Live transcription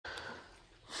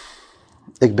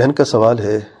ایک بہن کا سوال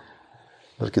ہے،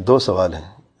 بلکہ دو سوال ہیں،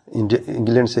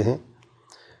 انگلینڈ سے ہیں،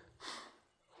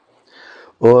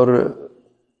 اور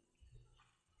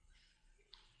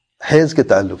حیض کے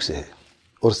تعلق سے ہے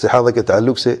اور استحاضہ کے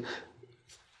تعلق سے،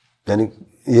 یعنی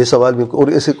یہ سوال بھی، اور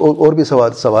ایسے اور بھی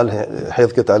سوال ہیں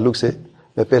حیض کے تعلق سے.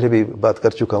 میں پہلے بھی بات کر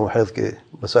چکا ہوں حیض کے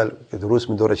مسائل کے دروس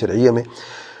میں، دورہ شرعیہ میں.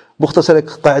 مختصر ایک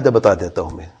قاعدہ بتا دیتا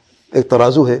ہوں میں. ایک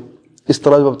ترازو ہے، اس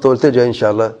ترازو آپ تولتے جائیں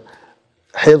انشاءاللہ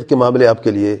حیض کے معاملے آپ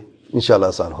کے لیے انشاءاللہ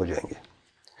آسان ہو جائیں گے.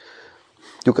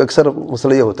 کیونکہ اکثر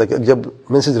مسئلہ یہ ہوتا ہے کہ جب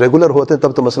مینسز ریگولر ہوتے ہیں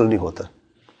تب تو مسئلہ نہیں ہوتا.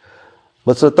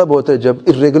 مسئلہ تب ہوتا ہے جب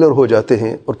ارریگولر ہو جاتے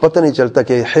ہیں اور پتہ نہیں چلتا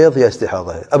کہ حیض یا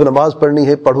استحاضہ ہے. اب نماز پڑھنی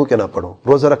ہے، پڑھوں کہ نہ پڑھوں،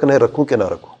 روزہ رکھنا ہے، رکھوں کہ نہ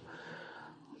رکھوں،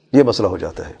 یہ مسئلہ ہو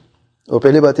جاتا ہے. اور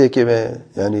پہلی بات یہ کہ میں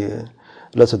یعنی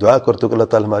اللہ سے دعا کرتا ہوں کہ اللہ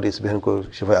تعالیٰ ہماری اس بہن کو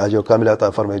شفا عاجلہ و کاملہ عطا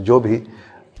فرمائے. جو بھی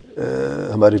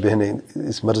ہماری بہنیں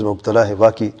اس مرض میں مبتلا ہے،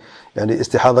 واقعی یعنی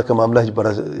استحاضہ کا معاملہ ہے،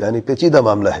 بڑا یعنی پیچیدہ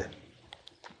معاملہ ہے.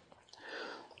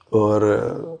 اور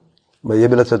میں یہ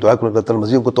بھی اللہ سے دعا کروں کہ اللہ تعالیٰ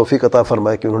مزید کو توفیق عطا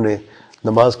فرمائے کہ انہوں نے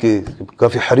نماز کی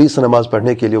کافی حریص نماز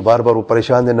پڑھنے کے لیے، بار بار وہ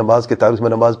پریشان ہیں نماز کے تعلق میں،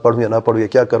 نماز پڑھوں یا نہ پڑھوں یا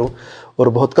کیا کروں. اور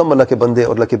بہت کم اللہ کے بندے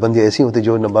اور اللہ کی بندیاں ایسی ہوتی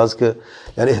جو نماز کا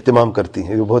یعنی اہتمام کرتی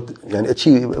ہیں. یہ بہت یعنی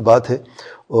اچھی بات ہے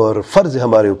اور فرض ہے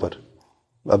ہمارے اوپر.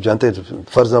 آپ جانتے ہیں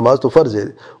فرض نماز تو فرض ہے،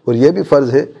 اور یہ بھی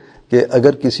فرض ہے کہ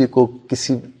اگر کسی کو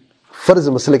کسی فرض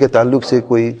مسئلے کے تعلق سے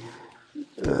کوئی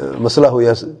مسئلہ ہو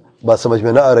یا بات سمجھ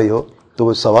میں نہ آ رہی ہو تو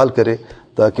وہ سوال کرے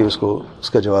تاکہ اس کو اس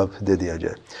کا جواب دے دیا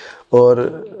جائے. اور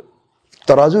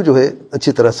ترازو جو ہے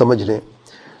اچھی طرح سمجھ لیں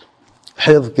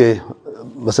حیض کے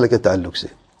مسئلے کے تعلق سے.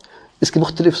 اس کی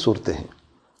مختلف صورتیں ہیں.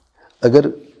 اگر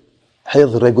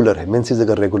حیض ریگولر ہے، مینسز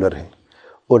اگر ریگولر ہے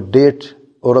اور ڈیٹ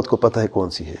عورت کو پتہ ہے کون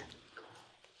سی ہے،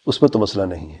 اس میں تو مسئلہ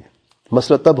نہیں ہے.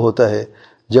 مسئلہ تب ہوتا ہے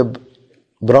جب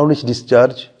براؤنش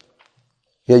ڈسچارج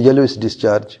یا یلوش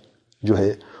ڈسچارج جو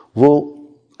ہے وہ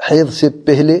حیض سے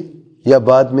پہلے یا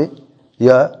بعد میں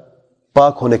یا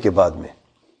پاک ہونے کے بعد میں.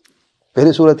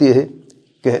 پہلی صورت یہ ہے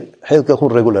کہ حیض کا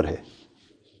خون ریگولر ہے،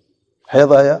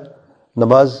 حیض آیا،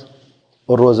 نماز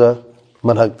اور روزہ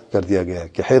منع کر دیا گیا ہے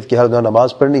کہ حیض کی حالت میں نہ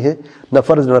نماز پڑھنی ہے، نہ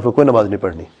فرض نہ نفل، کوئی نماز نہیں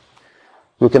پڑھنی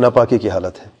کیونکہ ناپاکی کی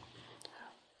حالت ہے،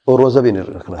 اور روزہ بھی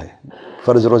نہیں رکھنا ہے،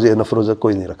 فرض روزہ نفل روزہ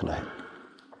کوئی نہیں رکھنا ہے.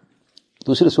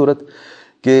 دوسری صورت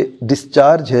کہ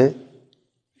ڈسچارج ہے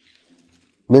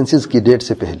مینسز کی ڈیٹ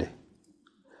سے پہلے،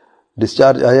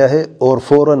 ڈسچارج آیا ہے اور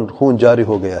فوراً خون جاری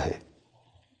ہو گیا ہے.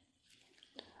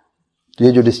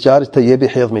 یہ جو ڈسچارج تھا یہ بھی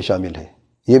حیض میں شامل ہے،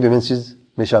 یہ بھی مینسز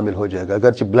میں شامل ہو جائے گا،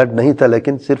 اگرچہ بلڈ نہیں تھا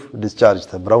لیکن صرف ڈسچارج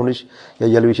تھا، براؤنش یا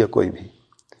یلوش یا کوئی بھی.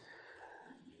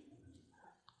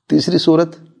 تیسری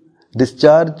صورت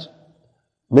ڈسچارج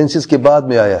مینسز کے بعد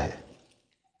میں آیا ہے،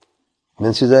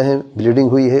 مینسز آئے ہیں، بلیڈنگ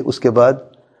ہوئی ہے، اس کے بعد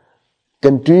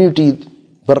کنٹینیوٹی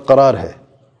برقرار ہے،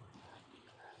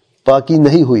 پاکی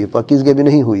نہیں ہوئی، پاکیزگی بھی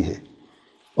نہیں ہوئی ہے،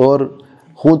 اور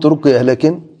خون تو رک گیا ہے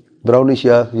لیکن براؤنش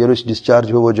یا یلوش ڈسچارج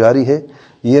جو وہ جاری ہے،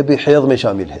 یہ بھی حیض میں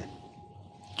شامل ہے.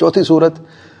 چوتھی صورت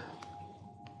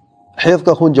حیض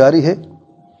کا خون جاری ہے،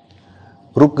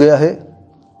 رک گیا ہے،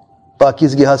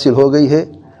 پاکیزگی حاصل ہو گئی ہے،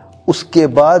 اس کے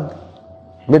بعد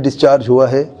میں ڈسچارج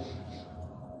ہوا ہے،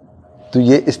 تو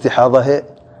یہ استحاضہ ہے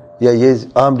یا یہ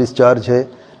عام ڈسچارج ہے،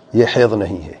 یہ حیض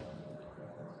نہیں ہے.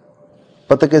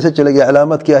 پتہ کیسے چلے گا؟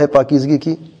 علامت کیا ہے پاکیزگی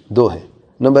کی؟ دو ہیں.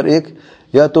 نمبر ایک،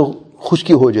 یا تو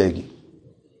خشکی ہو جائے گی،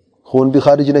 خون بھی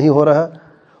خارج نہیں ہو رہا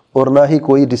اور نہ ہی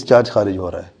کوئی ڈسچارج خارج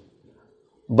ہو رہا ہے.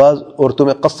 بعض عورتوں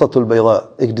میں قصۃ البیضاء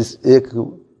ایک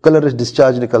کلرش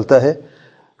ڈسچارج نکلتا ہے،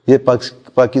 یہ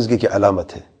پاکیزگی کی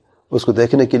علامت ہے. اس کو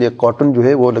دیکھنے کے لیے کاٹن جو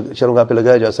ہے وہ شرمگاہ پہ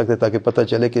لگایا جا سکتا ہے تاکہ پتہ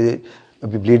چلے کہ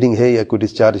ابھی بلیڈنگ ہے یا کوئی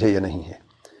ڈسچارج ہے یا نہیں ہے.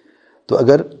 تو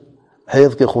اگر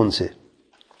حیض کے خون سے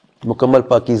مکمل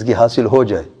پاکیزگی حاصل ہو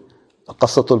جائے،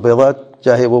 قصۃ البیضاء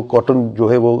چاہے وہ کاٹن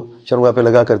جو ہے وہ شرمگاہ پہ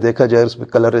لگا کر دیکھا جائے اس میں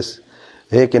کلرس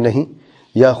ہے کہ نہیں،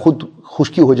 یا خود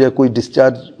خشکی ہو جائے، کوئی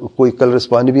ڈسچارج کوئی کلرس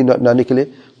پانی بھی نہ نکلے،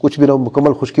 کچھ بھی نہ،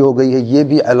 مکمل خشکی ہو گئی ہے، یہ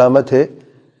بھی علامت ہے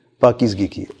پاکیزگی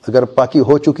کی. اگر پاکی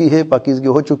ہو چکی ہے، پاکیزگی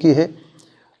ہو چکی ہے،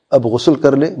 اب غسل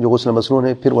کر لے جو غسل مسنون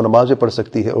ہے، پھر وہ نماز بھی پڑھ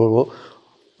سکتی ہے اور وہ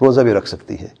روزہ بھی رکھ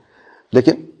سکتی ہے.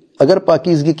 لیکن اگر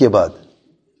پاکیزگی کے بعد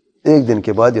ایک دن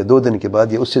کے بعد یا 2 دن کے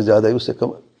بعد یا اس سے زیادہ یا اس سے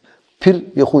کم پھر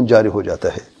یہ خون جاری ہو جاتا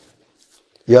ہے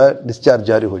یا ڈسچارج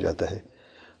جاری ہو جاتا ہے،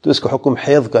 تو اس کا حکم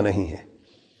حیض کا نہیں ہے،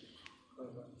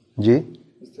 جی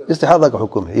استحاضہ کا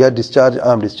حکم ہے، یا ڈسچارج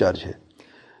عام ڈسچارج ہے.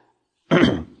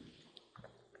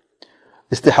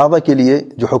 استحاضہ کے لیے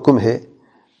جو حکم ہے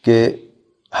کہ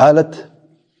حالت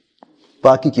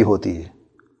پاکی کی ہوتی ہے،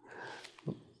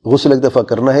 غسل ایک دفعہ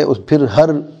کرنا ہے، اور پھر ہر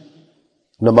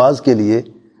نماز کے لیے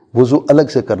وضو الگ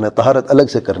سے کرنا ہے، طہارت الگ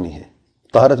سے کرنی ہے.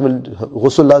 طہارت میں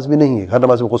غسل لازمی نہیں ہے، ہر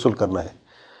نماز میں غسل کرنا ہے.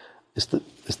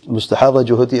 مستحاضہ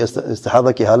جو ہوتی ہے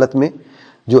استحاضہ کی حالت میں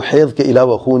جو حیض کے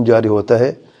علاوہ خون جاری ہوتا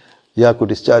ہے یا کوئی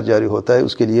ڈسچارج جاری ہوتا ہے،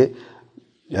 اس کے لیے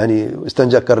یعنی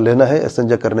استنجا کر لینا ہے.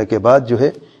 استنجا کرنے کے بعد جو ہے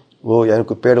وہ یعنی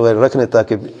کوئی پیڈ وغیرہ رکھ لیں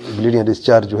تاکہ بلیڈنگ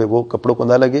ڈسچارج جو ہے وہ کپڑوں کو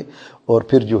نہ لگے، اور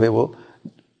پھر جو ہے وہ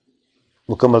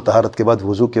مکمل طہارت کے بعد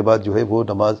وضو کے بعد جو ہے وہ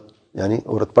نماز یعنی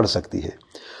عورت پڑھ سکتی ہے.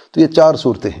 تو یہ 4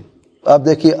 صورتیں ہیں. آپ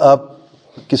دیکھیے آپ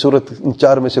کی صورت ان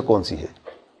 4 میں سے کون سی ہے؟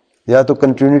 یا تو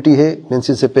کنٹینیوٹی ہے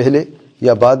مینسز سے پہلے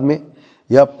یا بعد میں،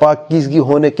 یا پاکیزگی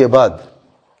ہونے کے بعد،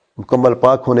 مکمل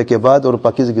پاک ہونے کے بعد. اور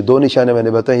پاکیزگی 2 نشانے میں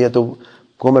نے بتائی، یا تو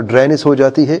کومر ڈرائنس ہو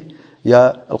جاتی ہے یا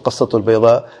القصۃ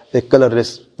البیضاء ایک کلر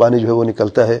لیس پانی جو ہے وہ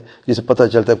نکلتا ہے جسے پتہ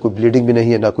چلتا ہے کوئی بلیڈنگ بھی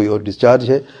نہیں ہے نہ کوئی اور ڈسچارج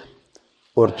ہے.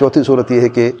 اور چوتھی صورت یہ ہے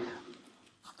کہ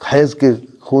حیض کے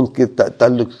خون کے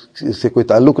تعلق سے کوئی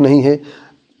تعلق نہیں ہے،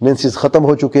 مینسز ختم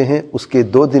ہو چکے ہیں، اس کے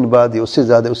 2 دن بعد یا اس سے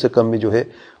زیادہ اس سے کم میں جو ہے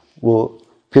وہ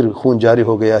پھر خون جاری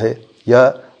ہو گیا ہے یا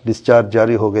ڈسچارج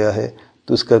جاری ہو گیا ہے،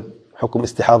 تو اس کا حکم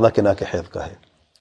استحاضہ کے نہ کہ حیض کا ہے.